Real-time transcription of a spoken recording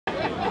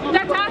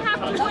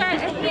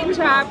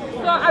hijab,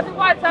 so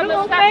otherwise I'm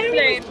a sex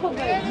slave.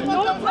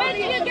 Where do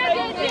you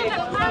get this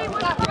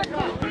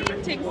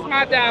things,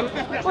 madam?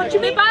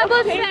 The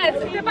Bible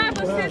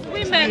says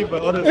women.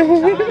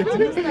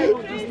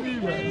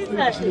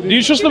 Do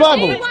you trust the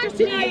Bible?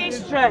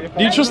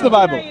 Do you trust the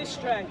Bible?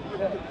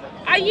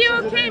 Are you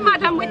okay,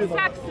 madam, with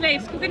sex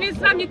slaves? Because in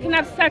Islam you can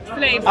have sex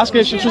slaves. Ask her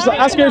if she trusts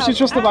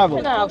the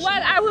Bible. Well,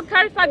 I will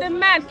clarify the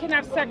man can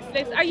have sex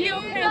slaves. Are you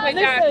okay with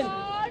that?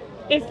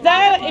 If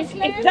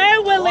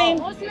they're willing,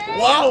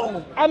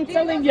 wow, I'm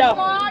telling you,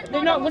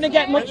 they're not going to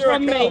get much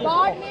from me.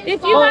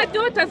 If you had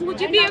daughters, would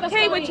you be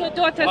okay with your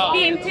daughters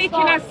being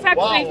taken as sex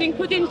slaves,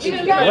 including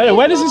children? Wait,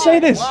 where does he say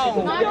this?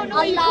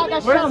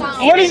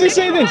 Where does he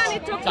say this?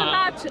 It talks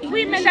about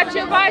women that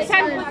your right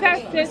hand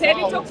possesses, and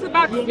it talks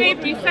about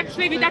slavery, sex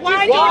slavery. That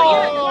Why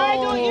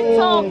don't you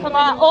talk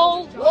about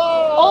all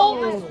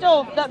the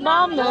stuff that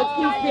Muhammad,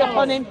 peace be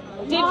upon him,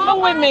 did for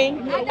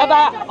women,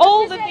 about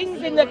all the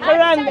things in the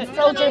Quran that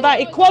told you about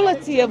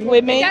equality of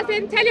women? It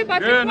doesn't tell you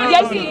about equality.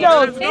 Yes, it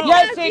does.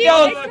 Yes, it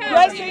does. Yes,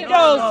 it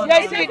does.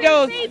 Yes, it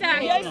does.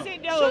 Yes,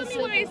 it does.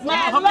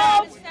 My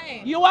love,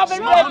 you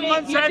haven't read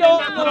it. You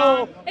don't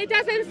know. It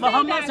doesn't say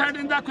Muhammad said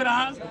in the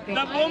Quran,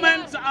 the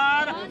women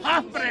are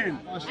half brain,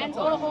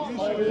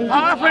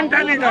 half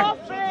intelligent,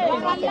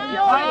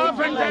 half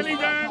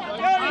intelligent,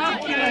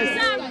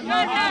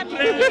 half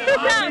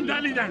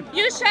intelligent.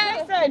 You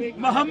should.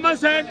 Muhammad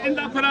said in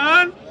the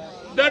Quran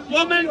that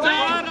women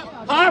are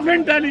half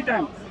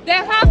intelligent.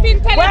 They're half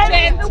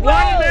intelligent. One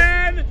man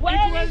equal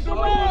to two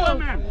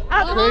women.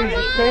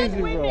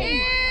 Crazy, bro.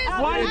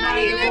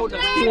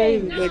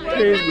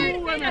 Crazy.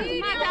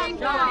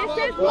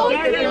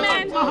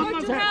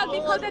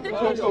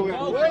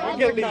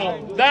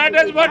 That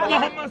is what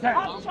Muhammad said.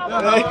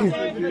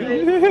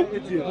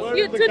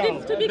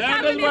 To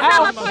become an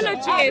Islam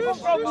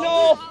apologist.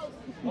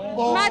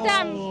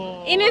 Madam,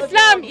 in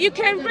Islam, you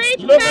can rape,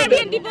 marry,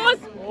 and divorce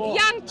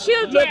young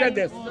children. Look at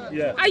this.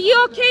 Yeah. Are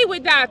you okay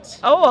with that?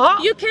 Oh,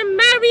 you can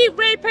marry,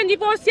 rape, and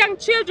divorce young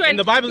children. In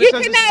the Bible, you it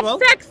says can this as have well?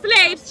 sex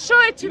slaves. Show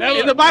it to me.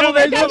 In the Bible,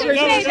 there's no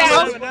say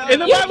that. In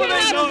the You Bible, can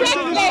there's have no sex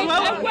slaves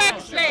and work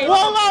slaves.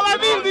 Whoa, I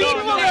mean, these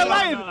people are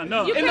lying.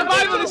 In the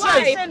Bible, it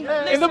says.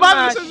 In the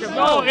Bible, it says.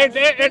 No, it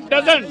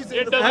doesn't.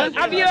 It doesn't.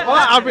 Have you?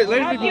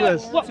 Let me do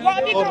this. What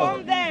have you got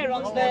on there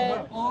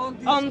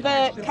on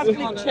the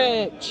Catholic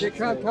Church? They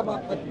can't come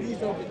up with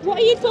these over. What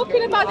are you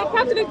talking about? The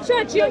Catholic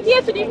Church? You're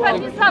here to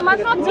defend Islam. I'm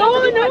not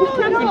here to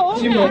defend Islam.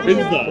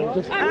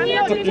 I'm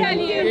here to tell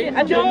you.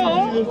 Are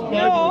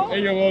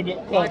you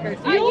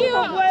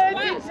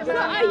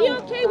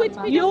okay with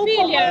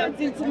pedophilia?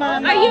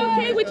 Are you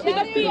okay with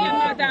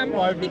pedophilia, madam?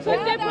 Because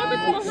the Prophet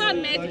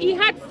Muhammad, he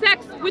had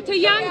sex with a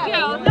young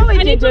girl. No, he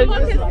and didn't. He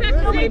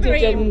sex slavery.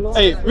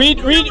 Hey, read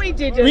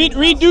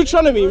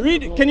Deuteronomy.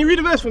 Can you read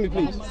a verse for me,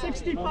 please?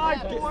 65.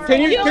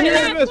 Can you read a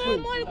have verse for four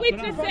me? more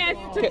witnesses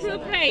to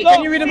prove it.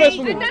 Can you read a verse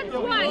for me? And that's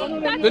why.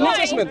 The New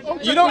Testament.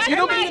 You don't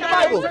believe in the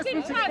Bible.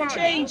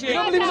 Change it. You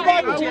don't believe in the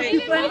Bible. You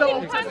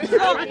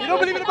don't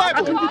believe in the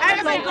Bible. I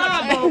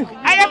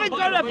haven't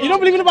got a You don't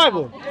believe in the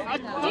Bible.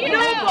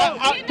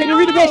 Can you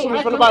read a verse for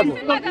me from the Bible?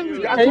 Can you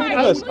read a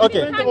verse?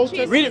 Okay.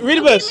 Read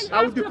a verse.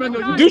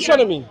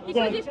 Deuteronomy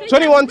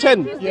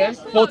 21:10,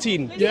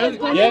 14. Yeah,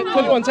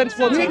 21:10 to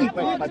 14.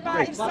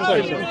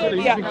 Sorry.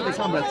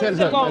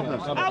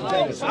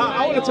 I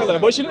want to tell her,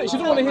 but she don't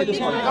want to hear this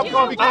one. In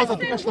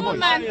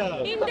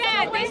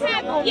there, they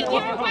have, if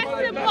you're a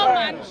Western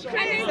woman,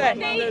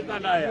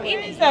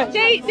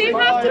 they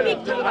have to be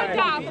covered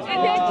up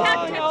and they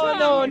can't talk.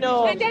 No.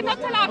 And they're not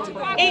allowed to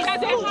go out. It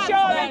suits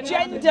your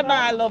agenda,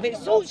 my love. It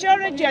suits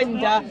your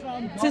agenda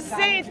to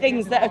say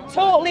things that are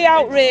totally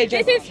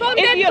outrageous. This is from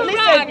the Quran.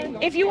 Listen,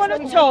 if you want to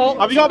talk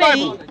Have you got a to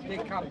Bible? me,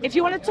 if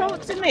you want to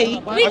talk to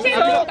me, We can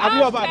talk have you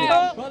got a after.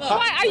 Bible?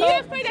 Why are you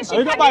afraid that she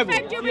Have you got can't a Bible?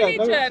 defend your Yeah,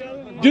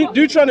 religion?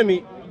 Deuteronomy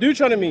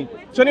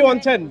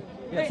 21:10.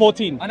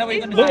 14.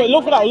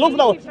 Look for that.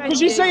 Because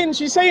she's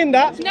saying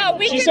that. No,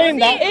 we she's can saying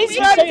that. see- She's we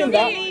can saying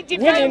that see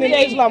women in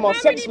differently. Islam are How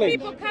sex many slaves.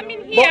 people come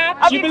in here?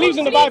 But she believes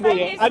in the Bible,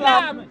 yeah.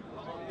 Islam.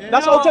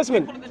 That's Old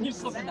Testament.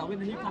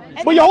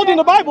 But you're holding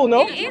the Bible,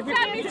 no?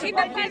 Islam is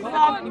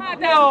indefensible,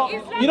 madam.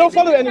 You don't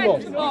follow it anymore.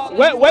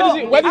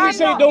 Where does it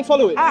say don't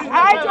follow it?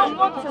 I don't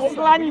want to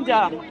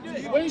slander.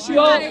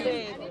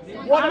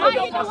 Why you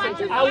don't want to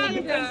slander?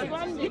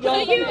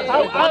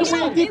 How do we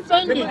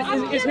defend it?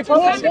 It's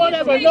hypocrisy.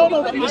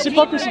 It's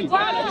hypocrisy.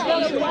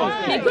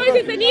 Because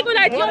it's an evil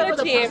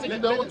ideology.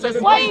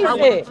 Why is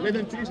it?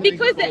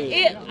 Because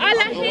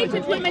Allah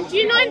hated women. Do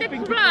you know in the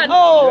Quran?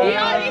 Oh.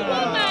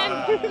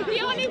 The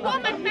only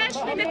woman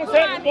mentioned in the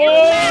Quran is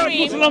More Mary.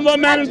 Muslim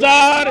women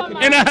are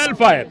in a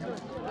hellfire.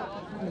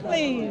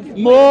 Please.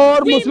 More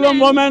Muslim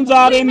women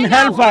are in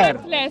hellfire.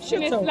 Flesh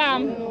in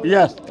Islam.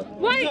 Yes.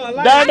 Why?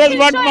 That is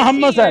what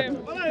Muhammad said.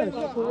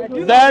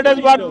 That is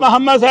what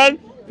Muhammad said.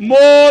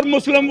 More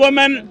Muslim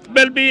women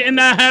will be in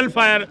a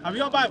hellfire. Have you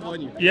got a Bible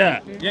on you? Yeah.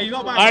 Yeah, you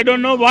got a Bible. I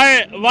don't know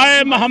why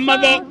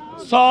Muhammad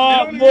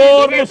saw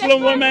more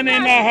Muslim women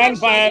in a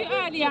hellfire.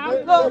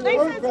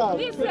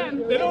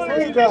 Listen. They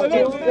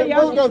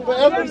don't for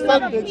every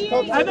Sunday to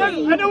come. I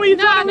know what you're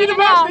trying to read the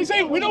Bible. They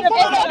say we don't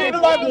follow the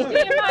Bible.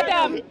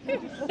 Madam,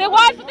 the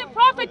wife of the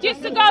prophet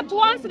used to go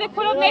to answer the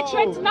call of nature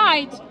at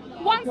night.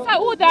 Once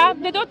Sauda,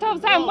 the daughter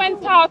of Zion,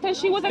 went out and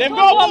she was a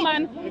tall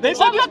woman. They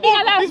said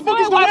this book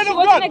is the word of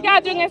God. God. In a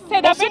gathering and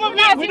said,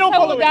 We don't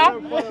follow it.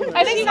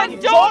 And he said,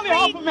 don't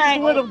read me.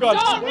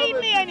 Don't read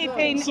me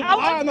anything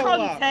out of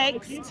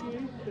context.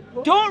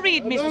 Don't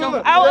read me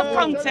stuff out of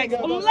context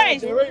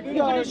unless you're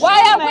going to show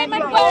why are me women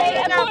you're wearing going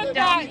a after.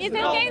 burqa? It's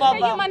against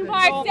the human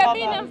rights. They're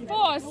being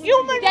enforced.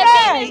 Human They're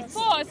rights? being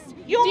enforced. Do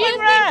you Human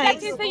think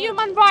rights? that is the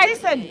human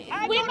rights? Listen,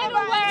 women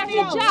who wear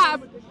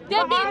hijab,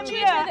 they're being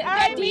treated,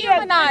 they're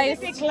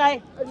dehumanized.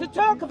 Specifically to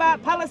talk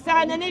about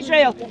Palestine and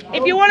Israel.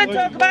 If you want to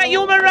talk about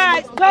human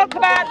rights, talk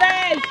about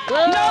theirs.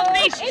 Not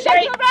this shit. In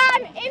the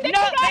Quran,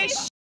 Not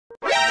this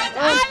that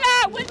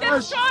Allah will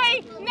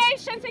destroy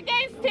nations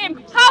against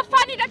him. How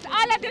funny that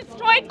Allah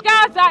destroyed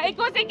Gaza. It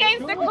goes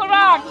against the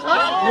Quran.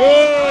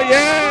 Oh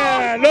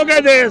yeah, look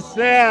at this.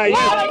 Yeah,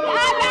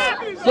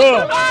 Allah, So,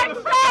 the Quran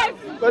says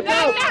that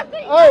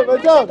nothing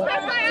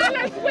by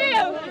Allah's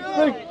will.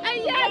 And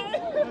yet,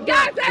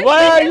 Gaza is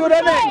why are you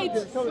destroyed.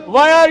 running?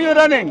 Why are you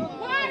running?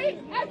 Why?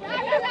 As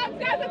Allah allows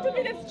Gaza to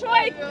be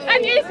destroyed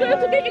and Israel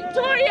to be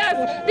victorious.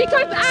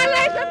 Because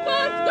Allah is a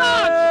false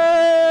God.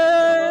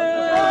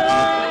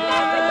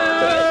 That's the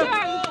conclusion.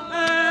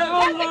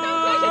 That's the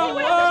conclusion. You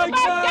want to talk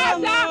about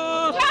Gaza?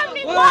 Tell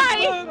me why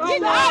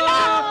did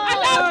Allah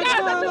allow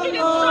Gaza to be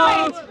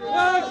destroyed?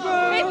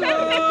 It says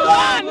in the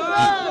Quran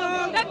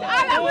that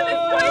Allah will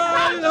destroy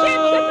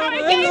townships that are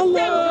against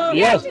him.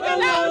 Yes. He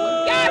allowed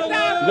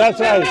Gaza, That's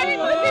right. many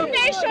Muslim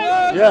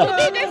nations, to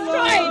be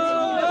destroyed.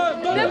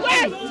 The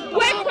West,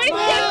 where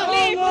Christians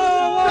live,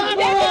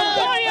 they're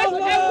victorious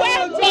and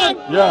wealthy.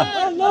 Yeah.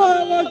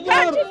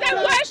 Churches that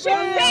worship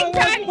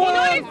Satan in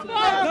all his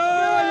forms,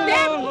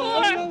 they're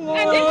poor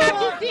and they have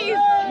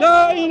disease. La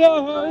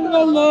ilaha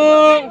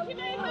illallah.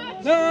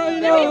 La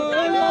ilaha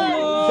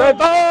illallah.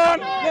 Shaitan!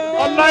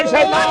 Allah is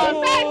Shaitan!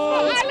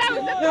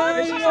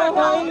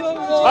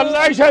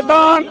 Allah is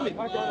Shaitan!